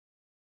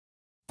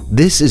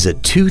This is a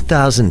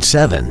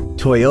 2007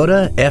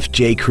 Toyota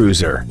FJ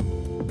Cruiser.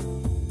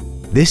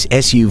 This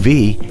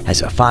SUV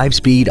has a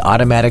 5-speed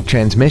automatic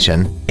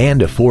transmission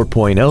and a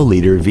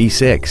 4.0-liter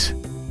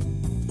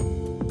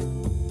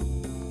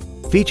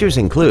V6. Features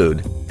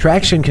include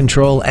traction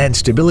control and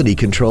stability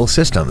control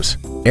systems,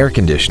 air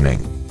conditioning,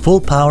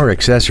 full power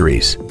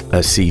accessories,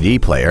 a CD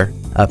player,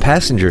 a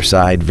passenger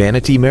side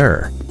vanity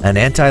mirror, an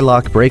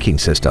anti-lock braking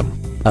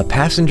system, a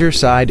passenger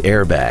side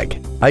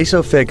airbag,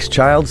 ISOFIX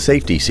child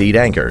safety seat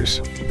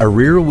anchors, a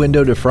rear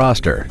window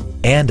defroster,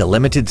 and a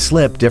limited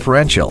slip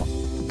differential.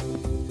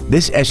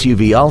 This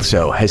SUV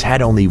also has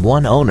had only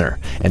one owner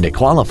and it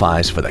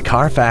qualifies for the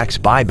Carfax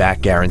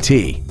buyback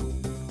guarantee.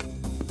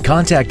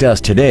 Contact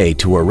us today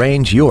to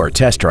arrange your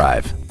test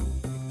drive.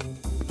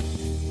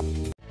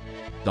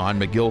 Don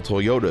McGill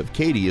Toyota of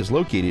Katy is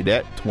located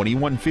at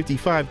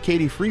 2155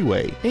 Katy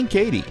Freeway in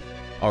Katy.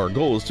 Our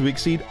goal is to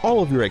exceed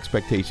all of your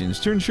expectations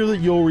to ensure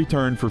that you'll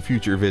return for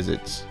future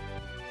visits.